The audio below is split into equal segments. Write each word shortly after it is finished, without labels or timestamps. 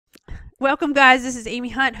Welcome guys, this is Amy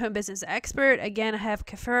Hunt, Home Business Expert. Again, I have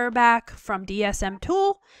Kafir back from DSM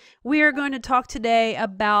TOOL. We are going to talk today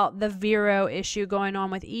about the Vero issue going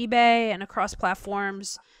on with eBay and across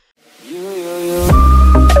platforms.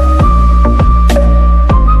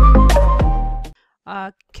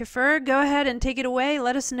 Kafir, go ahead and take it away.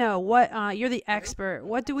 Let us know what you're the expert.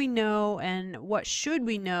 What do we know and what should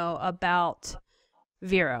we know about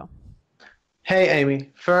Vero? Hey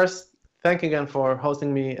Amy, first, thank you again for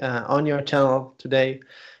hosting me on your channel today.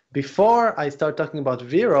 Before I start talking about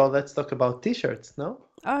Vero, let's talk about t-shirts, no?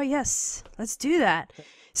 Oh yes, let's do that.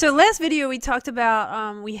 So last video we talked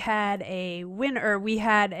about we had a winner, we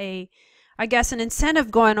had I guess an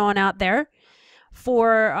incentive going on out there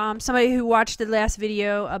for somebody who watched the last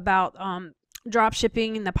video about drop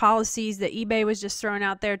shipping and the policies that eBay was just throwing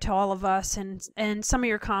out there to all of us and some of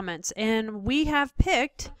your comments. And we have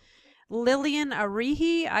picked Lillian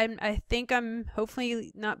Arihi. I think I'm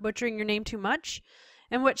hopefully not butchering your name too much.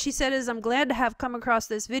 And what she said is, I'm glad to have come across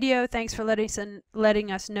this video. Thanks for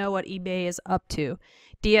letting us know what eBay is up to.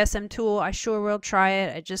 DSM TOOL, I sure will try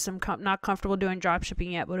it. I just am not comfortable doing drop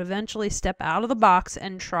shipping yet, but eventually step out of the box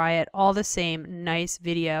and try it. All the same, nice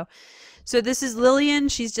video. So this is Lillian.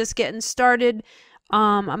 She's just getting started.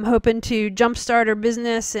 I'm hoping to jumpstart her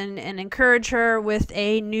business and encourage her with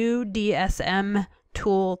a new DSM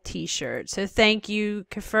TOOL t-shirt. So thank you,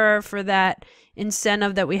 Kafir, for that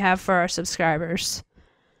incentive that we have for our subscribers.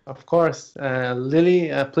 Of course. Lily,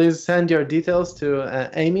 please send your details to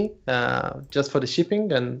Amy just for the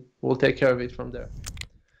shipping, and we'll take care of it from there.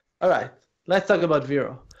 All right, let's talk about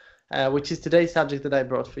Vero, which is today's subject that I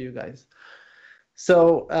brought for you guys.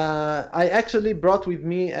 So I actually brought with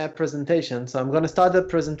me a presentation. So I'm going to start the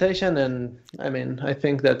presentation, and I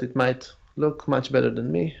think that it might look much better than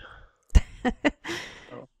me.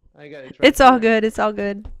 Oh, I got it right. It's all good. It's all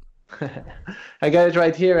good. I got it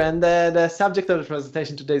right here, and the subject of the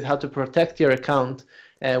presentation today is how to protect your account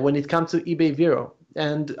when it comes to eBay Vero.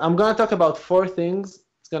 And I'm going to talk about 4 things.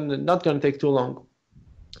 It's not going to take too long.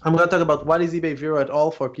 I'm going to talk about what is eBay Vero at all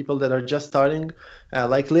for people that are just starting,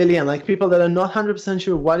 like Lily, and like people that are not 100%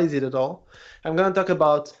 sure what is it at all. I'm going to talk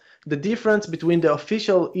about the difference between the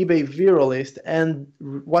official eBay Vero list and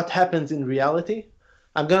what happens in reality.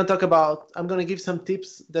 I'm going to give some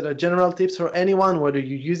tips that are general tips for anyone, whether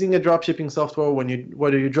you're using a dropshipping software,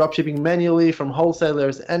 whether you're dropshipping manually from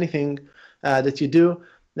wholesalers, anything that you do,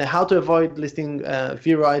 how to avoid listing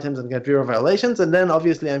Vero items and get Vero violations. And then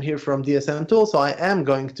obviously I'm here from DSM TOOL, so I am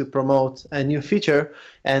going to promote a new feature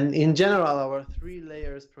and in general our 3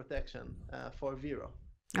 layers protection for Vero.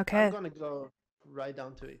 Okay. I'm going to go right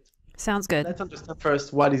down to it. Sounds good. Let's understand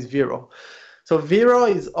first what is Vero. So Vero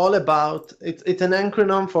is all about, it's an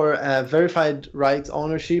acronym for verified rights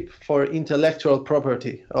ownership for intellectual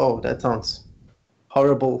property. Oh, that sounds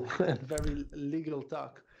horrible and very legal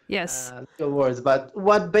talk. Yes. Legal words. But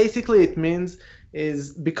what basically it means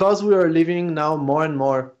is, because we are living now more and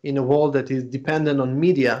more in a world that is dependent on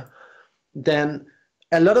media, then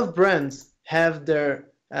a lot of brands have their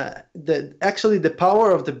actually the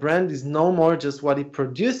power of the brand is no more just what it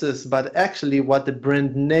produces, but actually what the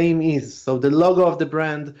brand name is. So the logo of the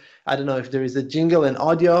brand, I don't know if there is a jingle and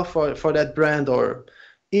audio for that brand, or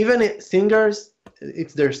even singers,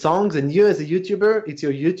 it's their songs, and you as a YouTuber, it's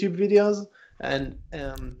your YouTube videos. And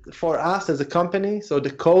for us as a company, so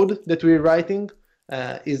the code that we're writing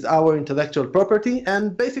is our intellectual property.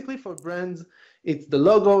 And basically for brands, it's the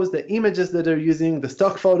logos, the images that they're using, the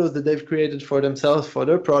stock photos that they've created for themselves, for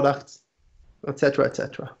their products, etc.,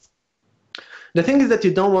 etc. The thing is that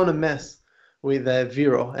you don't want to mess with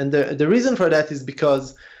Vero. And the reason for that is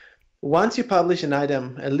because once you publish an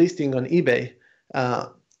item, a listing on eBay,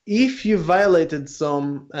 if you violated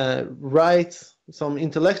some rights, some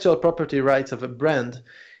intellectual property rights of a brand,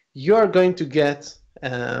 you are going to get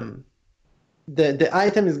the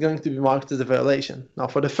item is going to be marked as a violation. Now,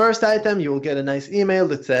 for the first item, you will get a nice email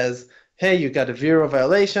that says, hey, you got a Vero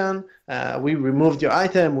violation. We removed your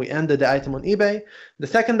item. We ended the item on eBay. The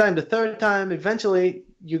second time, the third time, eventually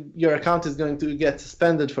your account is going to get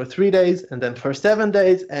suspended for 3 days, and then for 7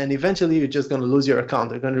 days, and eventually you're just going to lose your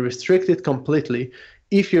account. They're going to restrict it completely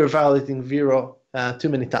if you're violating Vero too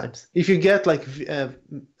many times. If you get like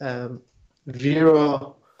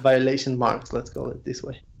Vero violation marks, let's call it this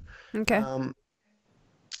way. Okay.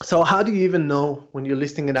 So how do you even know when you're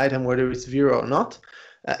listing an item whether it's Vero or not?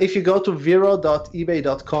 If you go to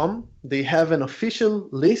vero.ebay.com, they have an official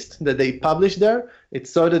list that they publish there. It's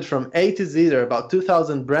sorted from A to Z. There are about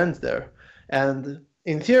 2,000 brands there. And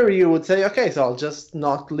in theory, you would say, okay, so I'll just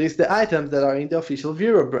not list the items that are in the official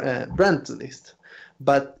Vero brand list.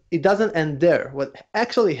 But it doesn't end there. What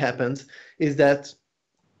actually happens is that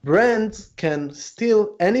Brands can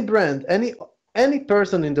steal any brand, any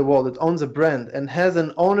person in the world that owns a brand and has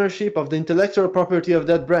an ownership of the intellectual property of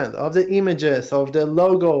that brand, of the images, of the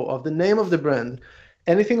logo, of the name of the brand,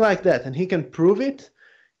 anything like that, and he can prove it,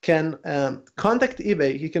 can contact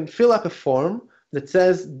eBay. He can fill up a form that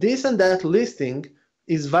says this and that listing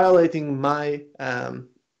is violating my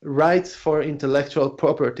rights for intellectual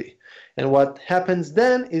property. And what happens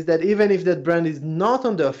then is that even if that brand is not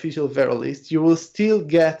on the official Vero list, you will still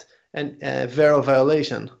get a Vero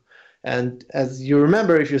violation. And as you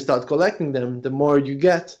remember, if you start collecting them, the more you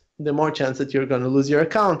get, the more chance that you're going to lose your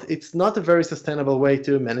account. It's not a very sustainable way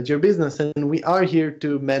to manage your business. And we are here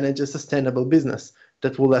to manage a sustainable business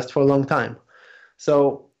that will last for a long time.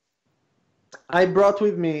 So I brought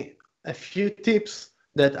with me a few tips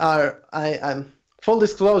that are, I'm full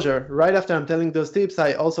disclosure, right after I'm telling those tips,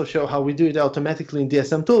 I also show how we do it automatically in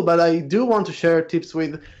DSM Tool, but I do want to share tips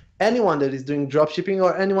with anyone that is doing dropshipping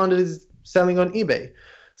or anyone that is selling on eBay.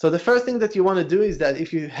 So the first thing that you want to do is that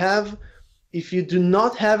if you do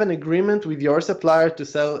not have an agreement with your supplier to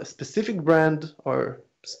sell a specific brand or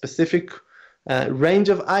specific range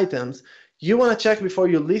of items, you want to check before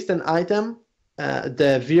you list an item,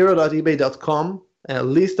 the vero.ebay.com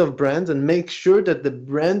list of brands, and make sure that the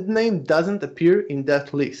brand name doesn't appear in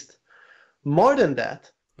that list. More than that,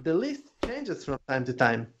 the list changes from time to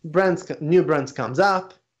time. New brands comes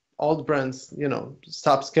up, old brands,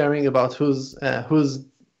 stops caring about who's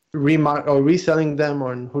reselling them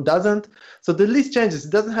or who doesn't. So the list changes.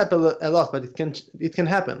 It doesn't happen a lot, but it can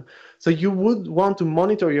happen. So you would want to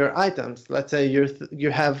monitor your items. Let's say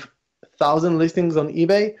you have 1,000 listings on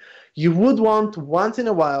eBay. You would want once in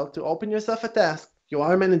a while to open yourself a task. You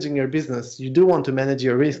are managing your business. You do want to manage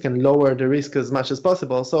your risk and lower the risk as much as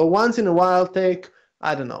possible. So once in a while, take,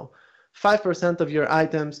 I don't know, 5% of your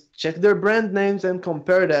items, check their brand names and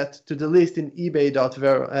compare that to the list in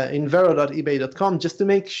vero.ebay.com just to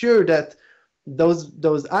make sure that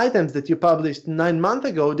those items that you published 9 months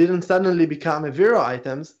ago didn't suddenly become a Vero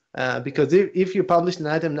items. Because if you published an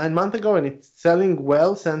item 9 months ago and it's selling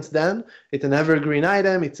well since then, it's an evergreen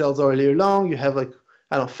item, it sells all year long, you have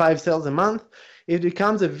 5 sales a month. If it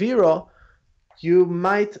becomes a Vero, you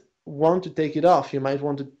might want to take it off. You might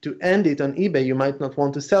want to end it on eBay. You might not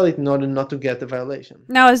want to sell it in order not to get the violation.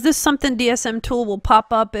 Now, is this something DSM Tool will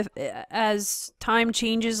pop up as time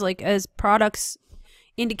changes, like as products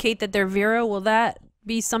indicate that they're Vero? Will that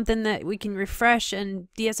be something that we can refresh and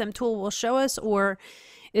DSM Tool will show us, or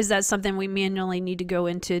is that something we manually need to go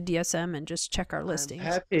into DSM and just check our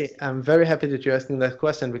listings? I'm very happy that you're asking that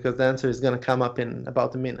question, because the answer is going to come up in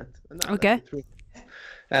about a minute. Okay.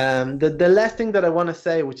 The last thing that I want to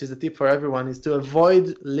say, which is a tip for everyone, is to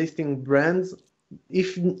avoid listing brands.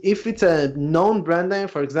 If it's a known brand name,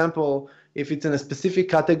 for example, if it's in a specific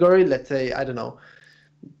category, let's say, I don't know,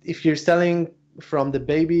 if you're selling from the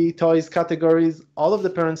baby toys categories, all of the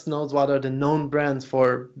parents knows what are the known brands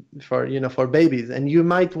for babies, and you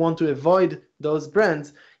might want to avoid those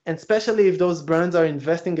brands. And especially if those brands are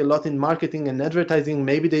investing a lot in marketing and advertising,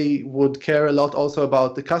 maybe they would care a lot also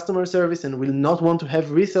about the customer service and will not want to have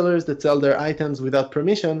resellers that sell their items without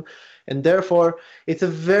permission. And therefore, it's a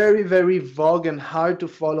very, very vague and hard to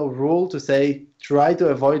follow rule to say, try to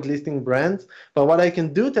avoid listing brands. But what I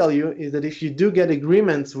can do tell you is that if you do get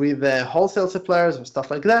agreements with wholesale suppliers or stuff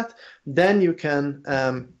like that, then you can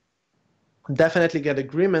definitely get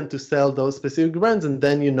agreement to sell those specific brands, and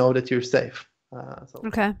then you know that you're safe. So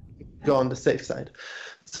okay. Go on the safe side.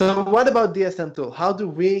 So what about DSM Tool? How do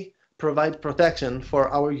we provide protection for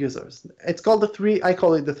our users? It's called I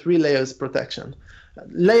call it the 3 layers protection.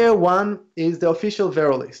 Layer 1 is the official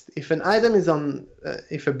Vero list. If an item is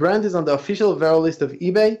if a brand is on the official Vero list of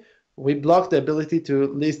eBay, we block the ability to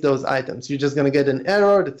list those items. You're just going to get an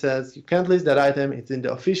error that says you can't list that item. It's in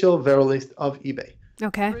the official Vero list of eBay.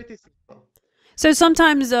 Okay. Pretty simple. So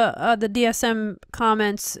sometimes the DSM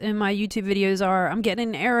comments in my YouTube videos are, I'm getting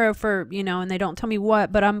an error for, and they don't tell me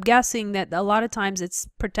what, but I'm guessing that a lot of times it's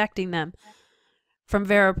protecting them from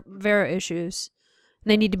Vero issues.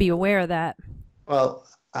 They need to be aware of that. Well,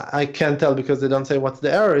 I can't tell because they don't say what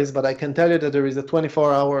the error is, but I can tell you that there is a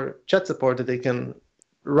 24-hour chat support that they can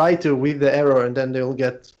write to with the error, and then they'll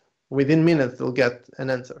get, within minutes, they'll get an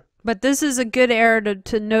answer. But this is a good error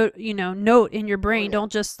to note, note in your brain. Oh, yeah.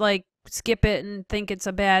 Don't just skip it and think it's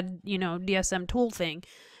a bad, DSM Tool thing,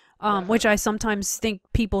 which I sometimes think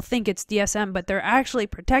people think it's DSM, but they're actually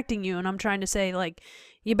protecting you. And I'm trying to say,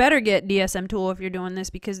 you better get DSM Tool if you're doing this,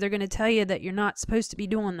 because they're going to tell you that you're not supposed to be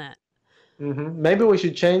doing that. Mm-hmm. Maybe we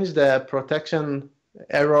should change the protection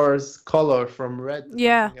errors color from red to something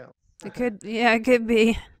else. It could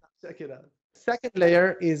be. Check it out.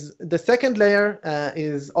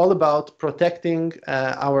 is all about protecting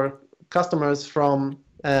our customers from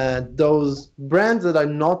those brands that are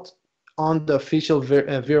not on the official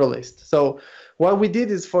Vero list. So what we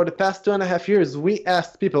did is, for the past 2.5 years, we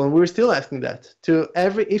asked people, and we're still asking that,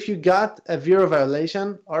 if you got a Vero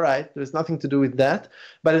violation, all right, there's nothing to do with that,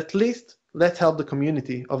 but at least let's help the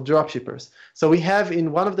community of dropshippers. So we have,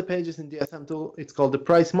 in one of the pages in DSM Tool, it's called the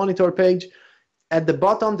price monitor page. At the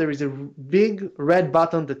bottom, there is a big red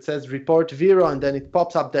button that says report Vero, and then it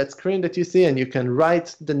pops up that screen that you see, and you can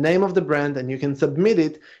write the name of the brand and you can submit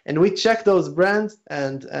it, and we check those brands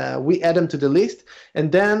and we add them to the list,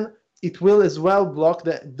 and then it will as well block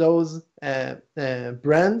those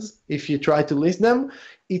brands if you try to list them.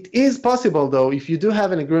 It is possible, though, if you do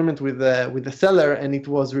have an agreement with the seller and it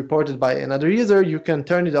was reported by another user, you can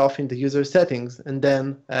turn it off in the user settings, and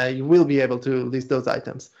then you will be able to list those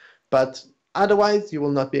items. But otherwise, you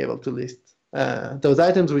will not be able to list those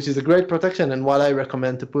items, which is a great protection and what I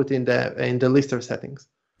recommend to put in the lister settings.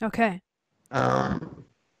 Okay.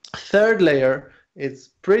 Third layer is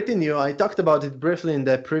pretty new. I talked about it briefly in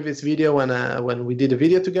the previous video when we did a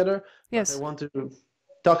video together. Yes. I want to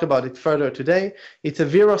talk about it further today. It's a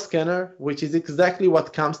Vero scanner, which is exactly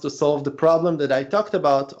what comes to solve the problem that I talked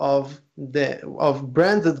about of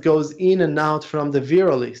brands that goes in and out from the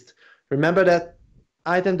Vero list. Remember that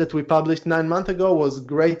item that we published 9 months ago was a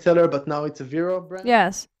great seller, but now it's a Vero brand?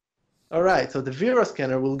 Yes. All right, so the Vero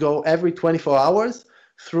scanner will go every 24 hours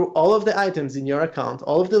through all of the items in your account,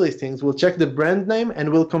 all of the listings, will check the brand name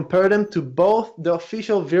and will compare them to both the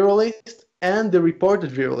official Vero list and the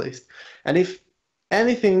reported Vero list. And if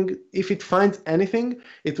it finds anything,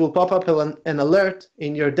 it will pop up an alert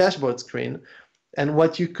in your dashboard screen. And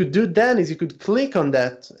what you could do then is you could click on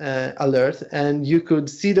that alert, and you could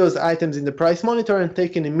see those items in the price monitor and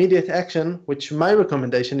take an immediate action, which my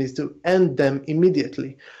recommendation is to end them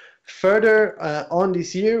immediately. Further on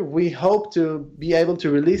this year, we hope to be able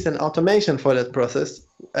to release an automation for that process,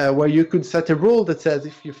 where you could set a rule that says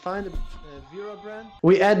if you find a Vero brand,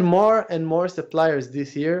 we add more and more suppliers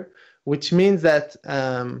this year, which means that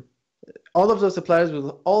all of those suppliers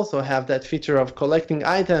will also have that feature of collecting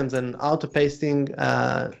items and auto-pasting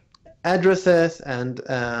addresses and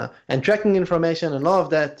tracking information and all of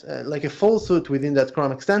that, like a full suite within that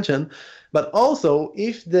Chrome extension. But also,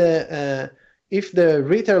 if the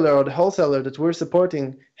retailer or the wholesaler that we're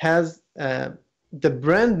supporting has the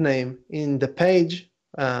brand name in the page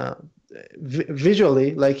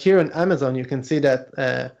visually, like here on Amazon, you can see that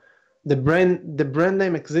the brand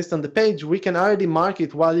name exists on the page, we can already mark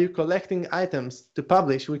it while you're collecting items to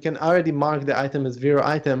publish. We can already mark the item as Vero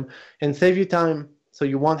item and save you time, so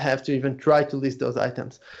you won't have to even try to list those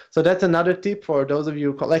items. So that's another tip for those of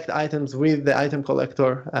you who collect items with the item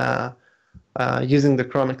collector using the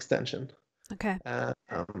Chrome extension. Okay.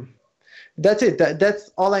 That's it.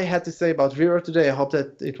 That's all I had to say about Vero today. I hope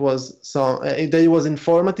that it was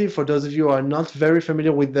informative for those of you who are not very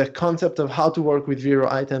familiar with the concept of how to work with Vero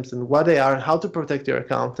items and what they are and how to protect your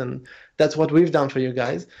account. And that's what we've done for you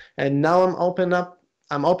guys. And now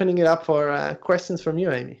I'm opening it up for questions from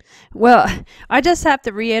you, Amy. Well, I just have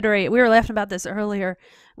to reiterate, we were laughing about this earlier.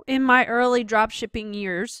 In my early drop shipping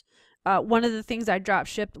years, one of the things I drop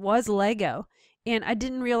shipped was Lego. And I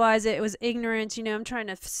didn't realize it. It was ignorance. You know, I'm trying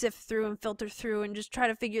to sift through and filter through and just try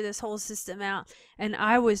to figure this whole system out. And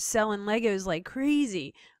I was selling Legos like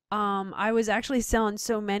crazy. I was actually selling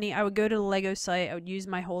so many. I would go to the Lego site. I would use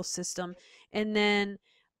my whole system. And then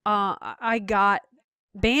I got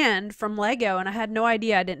banned from Lego, and I had no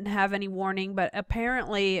idea. I didn't have any warning, but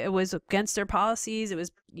apparently it was against their policies. It was,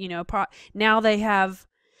 you know, now they have...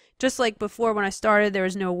 Just like before when I started, there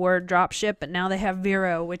was no word dropship, but now they have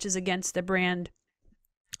Vero, which is against the brand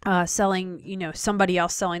selling, you know, somebody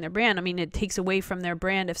else selling their brand. I mean, it takes away from their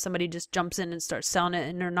brand if somebody just jumps in and starts selling it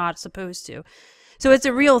and they're not supposed to. So it's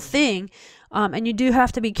a real thing, and you do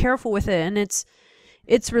have to be careful with it. And it's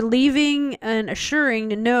relieving and assuring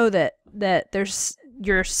to know that there's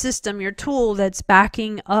your system, your tool that's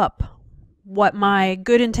backing up what my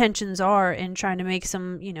good intentions are in trying to make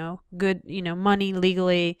some, you know, good, you know, money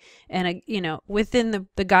legally and, you know, within the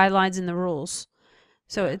guidelines and the rules.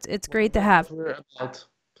 So it's great to have.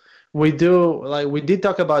 We did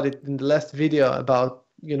talk about it in the last video about,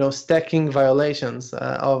 you know, stacking violations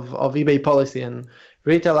of eBay policy, and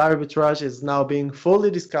retail arbitrage is now being fully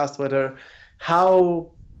discussed, whether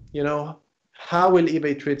how will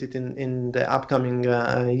eBay treat it in the upcoming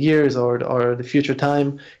years or the future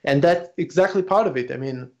time. And that's exactly part of it. I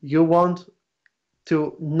mean, you want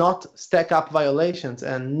to not stack up violations,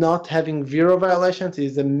 and not having zero violations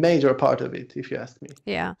is a major part of it, if you ask me.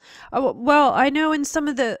 Yeah. Oh, well, I know in some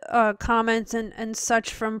of the comments and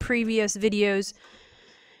such from previous videos,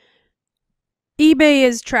 eBay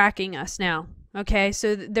is tracking us now. Okay,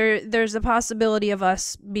 so there's a possibility of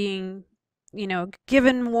us being,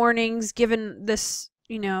 given warnings, given this,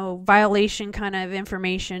 violation kind of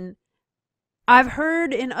information. I've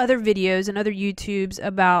heard in other videos and other YouTubes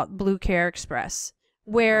about Blue Care Express,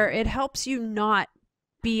 where it helps you not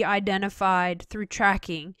be identified through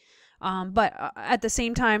tracking, but at the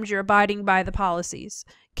same time you're abiding by the policies.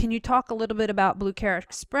 Can you talk a little bit about Blue Care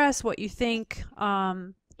Express, what you think?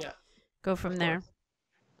 Yeah. Go from there.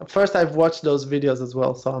 First, I've watched those videos as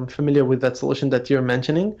well, so I'm familiar with that solution that you're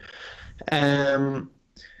mentioning. Here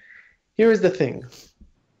is the thing.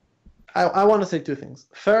 I want to say two things.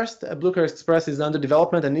 First, Blue Care Express is under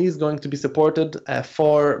development and is going to be supported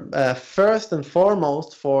for first and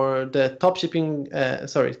foremost for the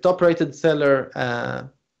top-rated seller,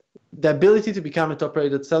 the ability to become a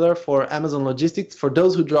top-rated seller for Amazon Logistics for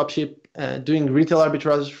those who dropship doing retail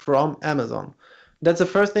arbitrage from Amazon. That's the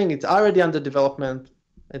first thing. It's already under development.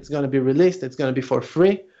 It's going to be released. It's going to be for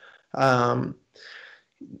free.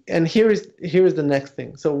 And here is the next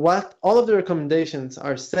thing. So what all of the recommendations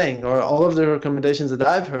are saying, or all of the recommendations that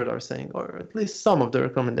I've heard are saying, or at least some of the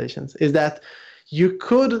recommendations, is that you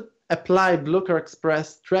could apply Blue Care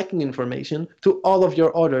Express tracking information to all of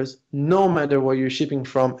your orders, no matter where you're shipping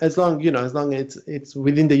from, as long as it's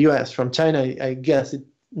within the US. From China, I guess it's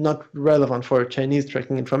not relevant for Chinese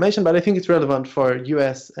tracking information, but I think it's relevant for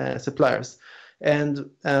US suppliers.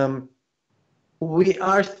 And we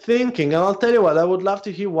are thinking, and I'll tell you what, I would love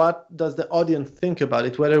to hear what does the audience think about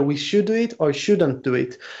it, whether we should do it or shouldn't do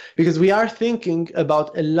it, because we are thinking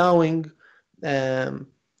about allowing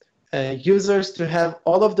users to have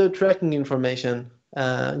all of their tracking information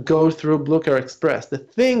go through Blue Care Express. The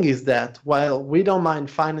thing is that while we don't mind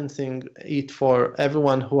financing it for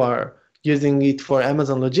everyone who are using it for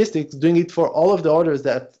Amazon Logistics, doing it for all of the orders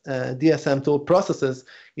that DSM Tool processes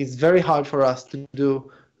is very hard for us to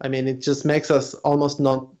do. I mean, it just makes us almost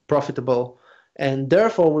not profitable, and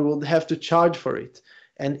therefore we will have to charge for it.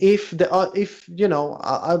 And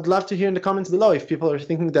I'd love to hear in the comments below if people are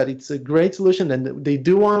thinking that it's a great solution and they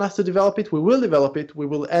do want us to develop it. We will develop it. We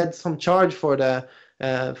will add some charge for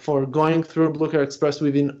for going through Blue Care Express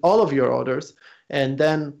within all of your orders, and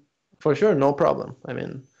then for sure, no problem. I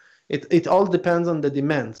mean, it all depends on the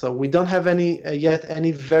demand. So we don't have any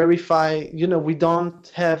verify. We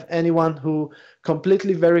don't have anyone who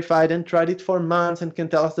completely verified and tried it for months and can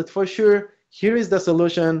tell us that for sure here is the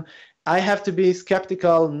solution. I have to be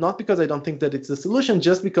skeptical, not because I don't think that it's a solution,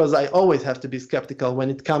 just because I always have to be skeptical when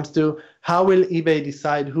it comes to how will eBay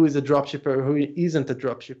decide who is a dropshipper, who isn't a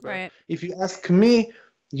dropshipper. Right. If you ask me,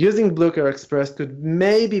 using Blue Care Express could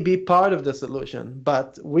maybe be part of the solution,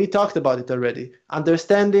 but we talked about it already.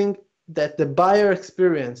 Understanding that the buyer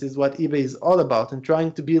experience is what eBay is all about, and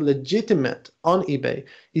trying to be legitimate on eBay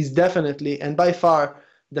is definitely and by far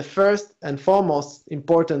the first and foremost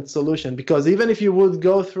important solution, because even if you would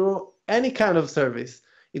go through any kind of service,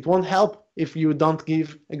 it won't help if you don't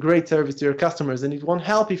give a great service to your customers, and it won't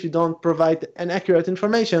help if you don't provide an accurate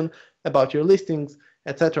information about your listings,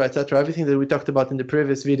 etc., etc., everything that we talked about in the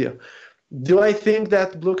previous video. Do I think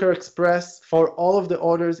that Blue Care Express for all of the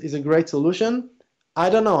orders is a great solution? I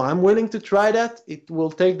don't know. I'm willing to try that. It will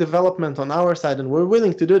take development on our side, and we're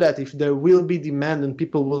willing to do that if there will be demand and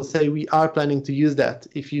people will say we are planning to use that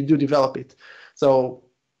if you do develop it. So,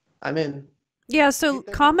 I mean. Yeah, so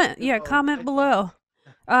comment below.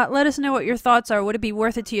 Let us know what your thoughts are. Would it be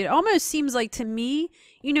worth it to you? It almost seems like to me,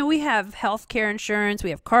 we have healthcare insurance,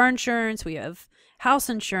 we have car insurance, we have house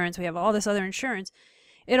insurance, we have all this other insurance.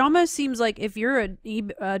 It almost seems like if you're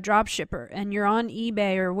a drop shipper and you're on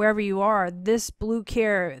eBay or wherever you are, this Blue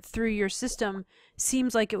Care through your system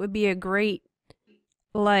seems like it would be a great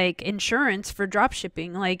insurance for drop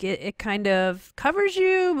shipping. Like it kind of covers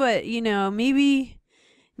you, but maybe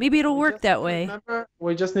it'll work that way.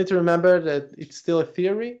 We just need to remember that it's still a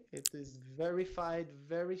theory. It is verified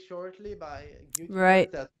very shortly by YouTubers.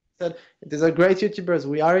 Right. That said, these are great YouTubers.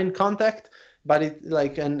 We are in contact. But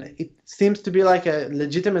it seems to be like a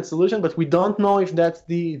legitimate solution, but we don't know if that's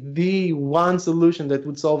the one solution that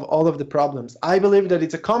would solve all of the problems. I believe that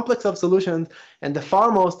it's a complex of solutions, and the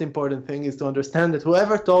far most important thing is to understand that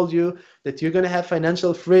whoever told you that you're going to have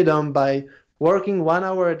financial freedom by working 1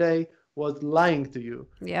 hour a day was lying to you.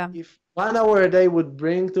 Yeah. If 1 hour a day would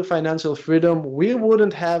bring to financial freedom, we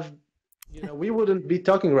wouldn't have, we wouldn't be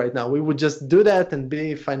talking right now. We would just do that and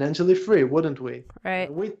be financially free, wouldn't we?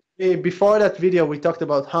 Right. We before that video, we talked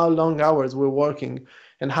about how long hours we're working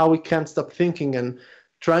and how we can't stop thinking and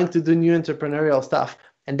trying to do new entrepreneurial stuff.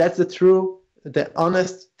 And that's the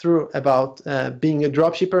honest truth about being a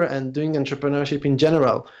dropshipper and doing entrepreneurship in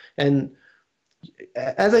general. And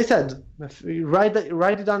as I said, write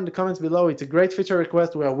it down in the comments below. It's a great feature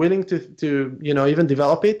request. We are willing to even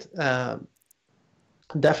develop it.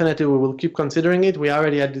 Definitely, we will keep considering it. We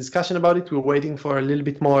already had a discussion about it. We're waiting for a little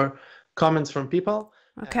bit more comments from people.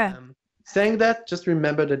 Okay. Saying that, just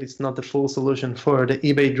remember that it's not the full solution for the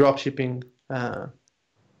eBay dropshipping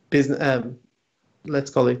business.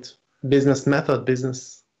 Let's call it business method.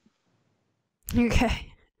 Business.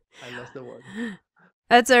 Okay. I lost the word.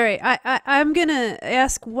 That's all right. I'm gonna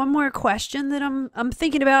ask one more question that I'm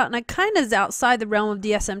thinking about, and it kind of is outside the realm of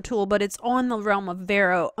DSM Tool, but it's on the realm of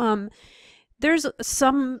Vero. There's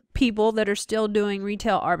some people that are still doing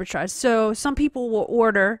retail arbitrage. So some people will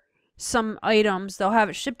order some items, they'll have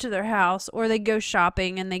it shipped to their house, or they go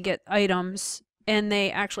shopping and they get items and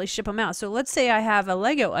they actually ship them out. So let's say I have a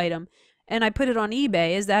Lego item and I put it on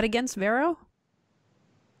eBay. Is that against Vero?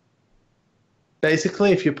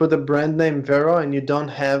 Basically, if you put the brand name Vero and you don't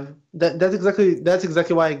have that's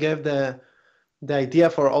exactly why I gave the idea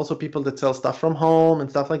for also people that sell stuff from home and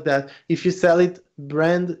stuff like that. If you sell it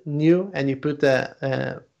brand new and you put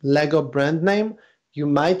the Lego brand name, you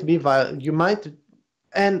might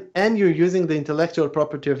and you're using the intellectual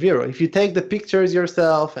property of Vero. If you take the pictures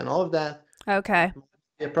yourself and all of that, okay, it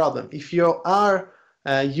might be a problem. If you are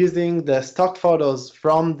using the stock photos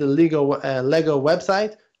from the Lego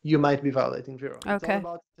website, you might be violating Vero. Okay. It's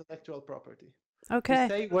all about intellectual property. Okay. You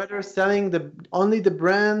say whether selling only the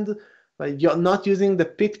brand, but you're not using the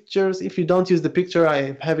pictures. If you don't use the picture,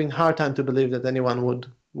 I'm having a hard time to believe that anyone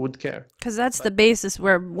would care. Because that's the basis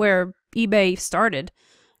where eBay started.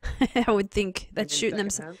 I would think that's shooting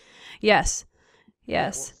themselves. Yes.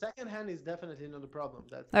 Yes. Yeah, well, secondhand is definitely not a problem.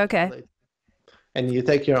 That's okay. Related. And you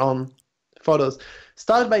take your own photos.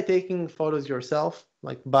 Start by taking photos yourself.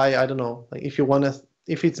 Like buy, I don't know, like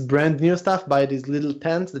if it's brand new stuff, buy these little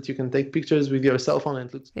tents that you can take pictures with your cell phone and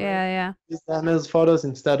it looks great. Yeah. Use Amazon photos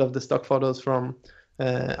instead of the stock photos from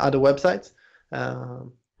other websites.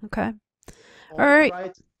 Okay. All right.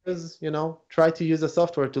 Try to use a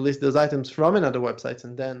software to list those items from another websites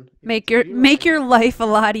and then make your life a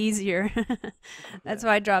lot easier. That's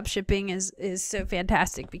why drop shipping is so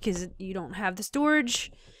fantastic, because you don't have the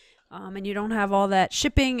storage. And you don't have all that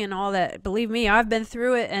shipping and all that. Believe me, I've been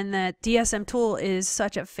through it, and the DSM tool is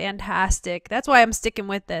such a fantastic. That's why I'm sticking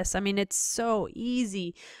with this. I mean, it's so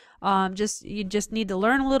easy. You just need to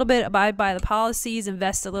learn a little bit, abide by the policies,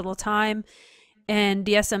 invest a little time, and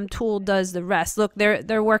DSM tool does the rest. Look,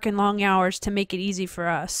 they're working long hours to make it easy for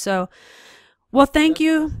us. So, well, thank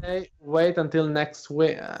you. Wait until next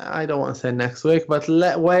week. I don't want to say next week, but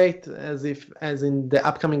wait as in the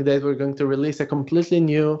upcoming days we're going to release a completely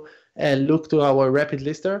new look to our rapid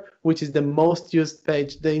lister, which is the most used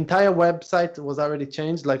page. The entire website was already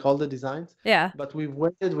changed, like all the designs. Yeah. But we've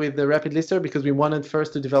waited with the rapid lister because we wanted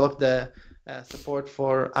first to develop the support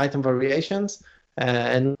for item variations.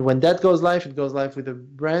 And when that goes live, it goes live with a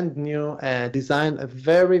brand new design, a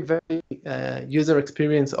very, very user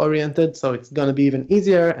experience oriented. So it's going to be even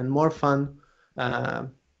easier and more fun to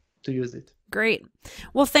use it. Great.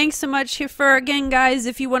 Well, thanks so much for, again, guys,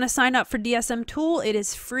 if you want to sign up for DSM Tool, it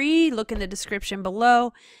is free. Look in the description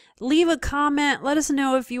below. Leave a comment. Let us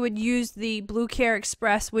know if you would use the Blue Care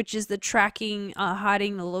Express, which is the tracking,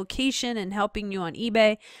 hiding the location and helping you on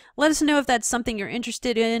eBay. Let us know if that's something you're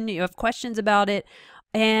interested in, you have questions about it,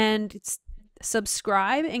 and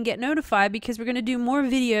subscribe and get notified, because we're going to do more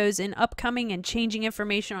videos in upcoming and changing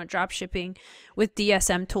information on dropshipping with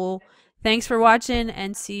DSM Tool. Thanks for watching,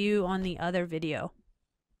 and see you on the other video.